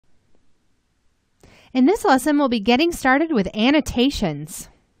In this lesson, we'll be getting started with annotations.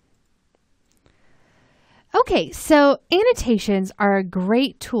 Okay, so annotations are a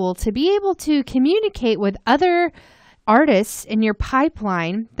great tool to be able to communicate with other artists in your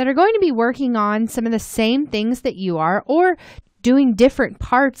pipeline that are going to be working on some of the same things that you are or doing different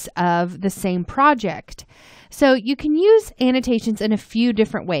parts of the same project. So you can use annotations in a few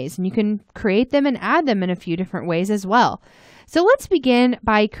different ways, and you can create them and add them in a few different ways as well. So let's begin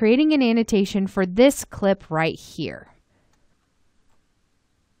by creating an annotation for this clip right here.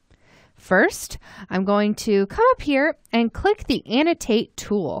 First, I'm going to come up here and click the Annotate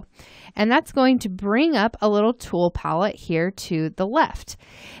tool, and that's going to bring up a little tool palette here to the left.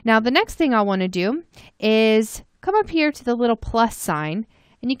 Now, the next thing I want to do is come up here to the little plus sign,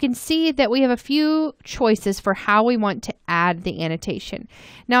 and you can see that we have a few choices for how we want to add the annotation.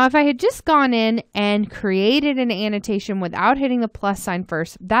 Now, if I had just gone in and created an annotation without hitting the plus sign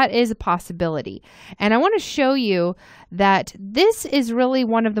first, that is a possibility. And I want to show you that this is really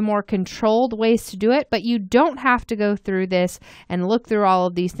one of the more controlled ways to do it, but you don't have to go through this and look through all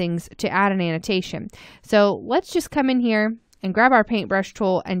of these things to add an annotation. So let's just come in here and grab our paintbrush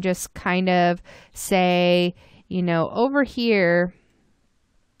tool and just kind of say, you know, over here,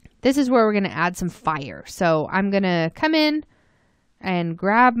 this is where we're going to add some fire. So I'm going to come in and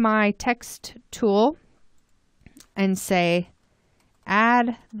grab my text tool and say,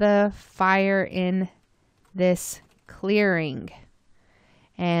 add the fire in this clearing.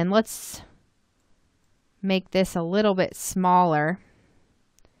 And let's make this a little bit smaller.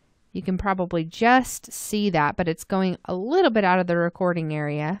 You can probably just see that, but it's going a little bit out of the recording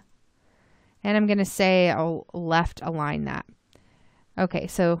area. And I'm going to say I'll left align that. Okay,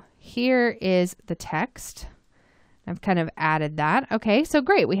 so here is the text. I've kind of added that. Okay, so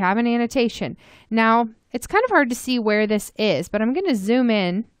great. We have an annotation. Now, it's kind of hard to see where this is, but I'm going to zoom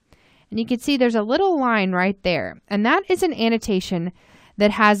in, and you can see there's a little line right there. And that is an annotation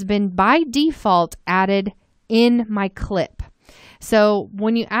that has been by default added in my clip. So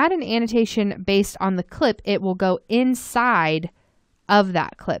when you add an annotation based on the clip, it will go inside of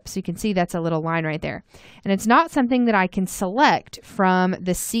that clip. So you can see that's a little line right there. And it's not something that I can select from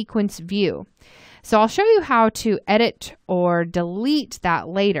the sequence view. So I'll show you how to edit or delete that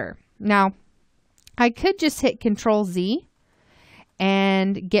later. Now, I could just hit Control Z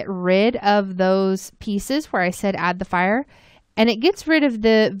and get rid of those pieces where I said add the fire, and it gets rid of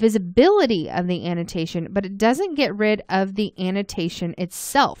the visibility of the annotation, but it doesn't get rid of the annotation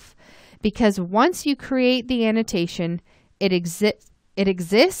itself, because once you create the annotation, it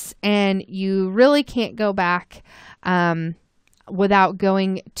exists, and you really can't go back without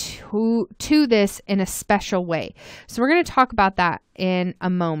going to this in a special way. So we're going to talk about that in a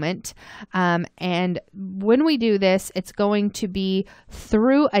moment. And when we do this, it's going to be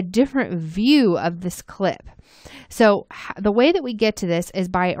through a different view of this clip. So the way that we get to this is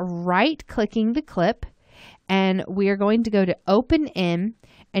by right-clicking the clip, and we are going to go to Open In,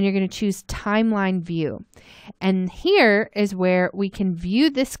 and you're going to choose Timeline View. And here is where we can view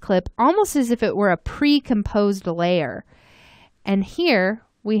this clip almost as if it were a pre-composed layer. And here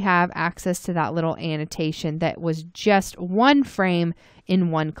we have access to that little annotation that was just one frame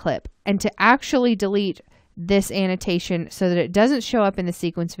in one clip. And to actually delete this annotation so that it doesn't show up in the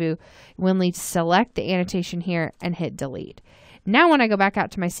sequence view, we'll need to select the annotation here and hit delete. Now when I go back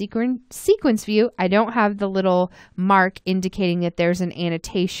out to my sequence view, I don't have the little mark indicating that there's an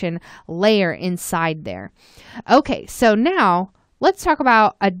annotation layer inside there. Okay, so now let's talk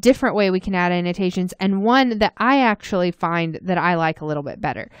about a different way we can add annotations, and one that I actually find that I like a little bit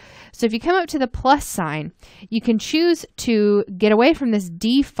better. So if you come up to the plus sign, you can choose to get away from this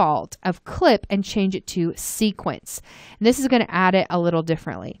default of clip and change it to sequence. And this is going to add it a little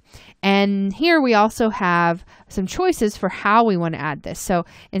differently. And here we also have some choices for how we want to add this. So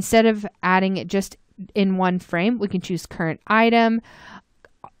instead of adding it just in one frame, we can choose current item,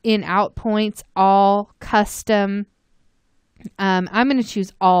 in out points, all, custom. I'm going to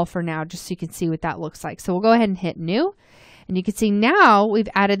choose all for now, just so you can see what that looks like. So we'll go ahead and hit new, and you can see now we've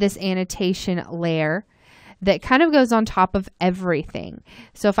added this annotation layer that kind of goes on top of everything.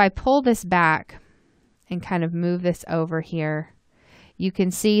 So if I pull this back and kind of move this over here, you can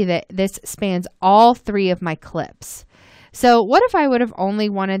see that this spans all three of my clips. So what if I would have only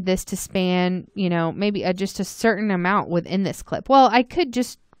wanted this to span, you know, maybe just a certain amount within this clip? Well, I could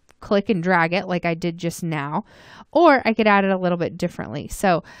just click and drag it like I did just now, or I could add it a little bit differently.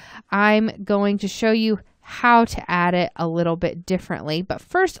 So I'm going to show you how to add it a little bit differently. But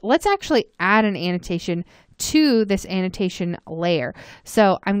first, let's actually add an annotation to this annotation layer.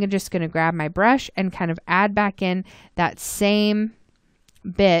 So I'm just going to grab my brush and kind of add back in that same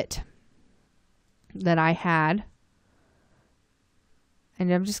bit that I had.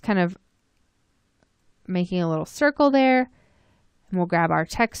 And I'm just kind of making a little circle there. And we'll grab our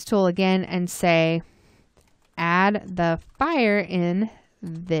text tool again and say, add the fire in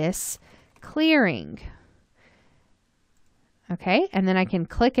this clearing. Okay, and then I can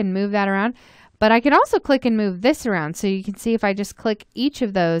click and move that around. But I can also click and move this around. So you can see if I just click each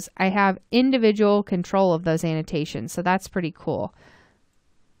of those, I have individual control of those annotations. So that's pretty cool.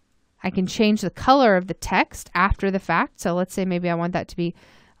 I can change the color of the text after the fact. So let's say maybe I want that to be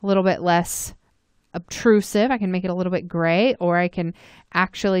a little bit less obtrusive. I can make it a little bit gray, or I can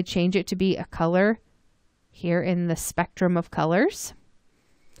actually change it to be a color here in the spectrum of colors.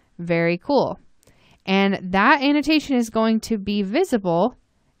 Very cool. And that annotation is going to be visible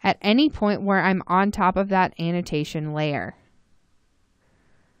at any point where I'm on top of that annotation layer.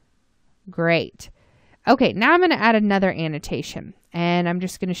 Great. Okay, now I'm going to add another annotation. And I'm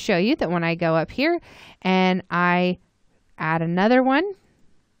just going to show you that when I go up here and I add another one,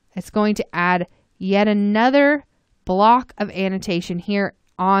 it's going to add yet another block of annotation here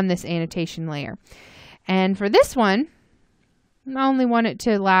on this annotation layer. And for this one, I only want it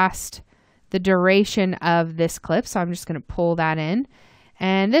to last the duration of this clip, so I'm just going to pull that in.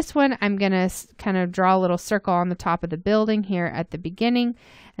 And this one, I'm going to kind of draw a little circle on the top of the building here at the beginning,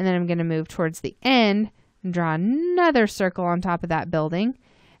 and then I'm going to move towards the end and draw another circle on top of that building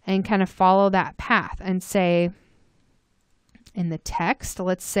and kind of follow that path and say in the text,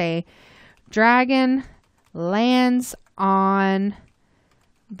 let's say dragon lands on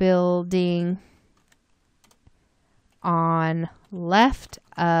building on left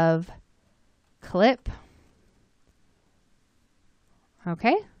of clip.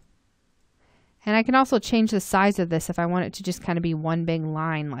 Okay. And I can also change the size of this if I want it to just kind of be one big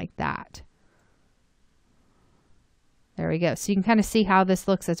line like that. There we go. So you can kind of see how this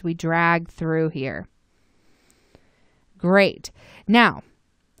looks as we drag through here. Great. Now,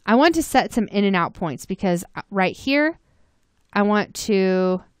 I want to set some in and out points because right here, I want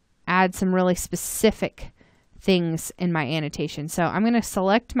to add some really specific things in my annotation. So I'm going to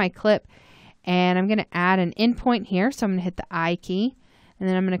select my clip and I'm going to add an in point here. So I'm going to hit the I key. And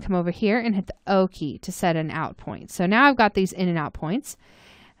then I'm going to come over here and hit the O key to set an out point. So now I've got these in and out points.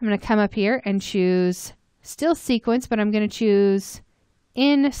 I'm going to come up here and choose still sequence, but I'm going to choose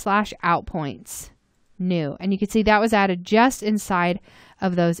in/out points new. And you can see that was added just inside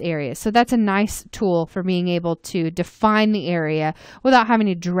of those areas. So that's a nice tool for being able to define the area without having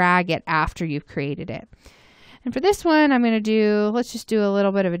to drag it after you've created it. And for this one, I'm going to do, let's just do a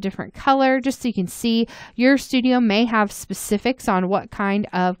little bit of a different color just so you can see your studio may have specifics on what kind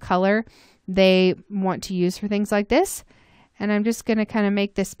of color they want to use for things like this. And I'm just going to kind of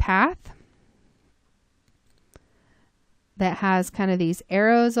make this path that has kind of these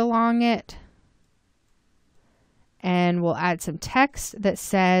arrows along it. And we'll add some text that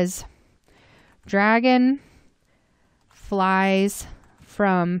says, dragon flies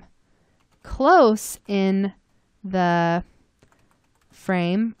from close in the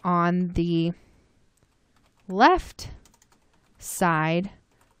frame on the left side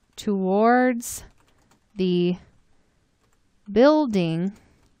towards the building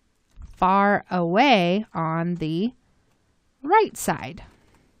far away on the right side.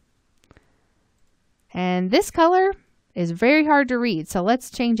 And this color is very hard to read, so let's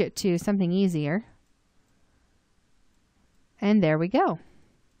change it to something easier. And there we go.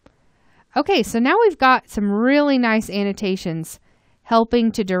 Okay, so now we've got some really nice annotations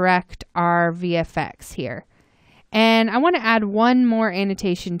helping to direct our VFX here. And I want to add one more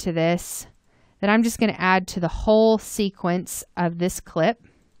annotation to this that I'm just going to add to the whole sequence of this clip.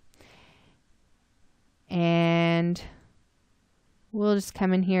 And we'll just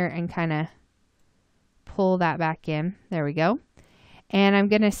come in here and kind of pull that back in. There we go. And I'm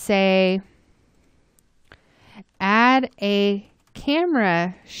going to say, add a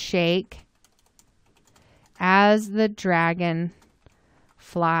camera shake as the dragon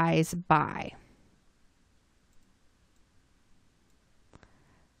flies by.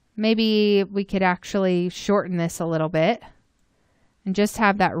 Maybe we could actually shorten this a little bit and just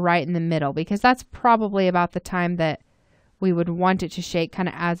have that right in the middle, because that's probably about the time that we would want it to shake, kind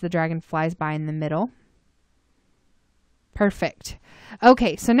of as the dragon flies by in the middle. Perfect.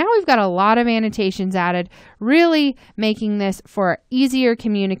 Okay, so now we've got a lot of annotations added, really making this for easier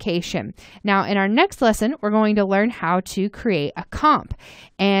communication. Now, in our next lesson, we're going to learn how to create a comp,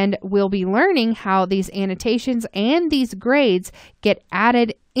 and we'll be learning how these annotations and these grades get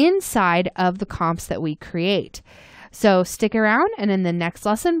added inside of the comps that we create. So stick around, and in the next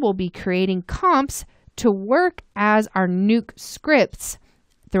lesson, we'll be creating comps to work as our Nuke scripts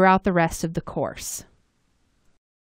throughout the rest of the course.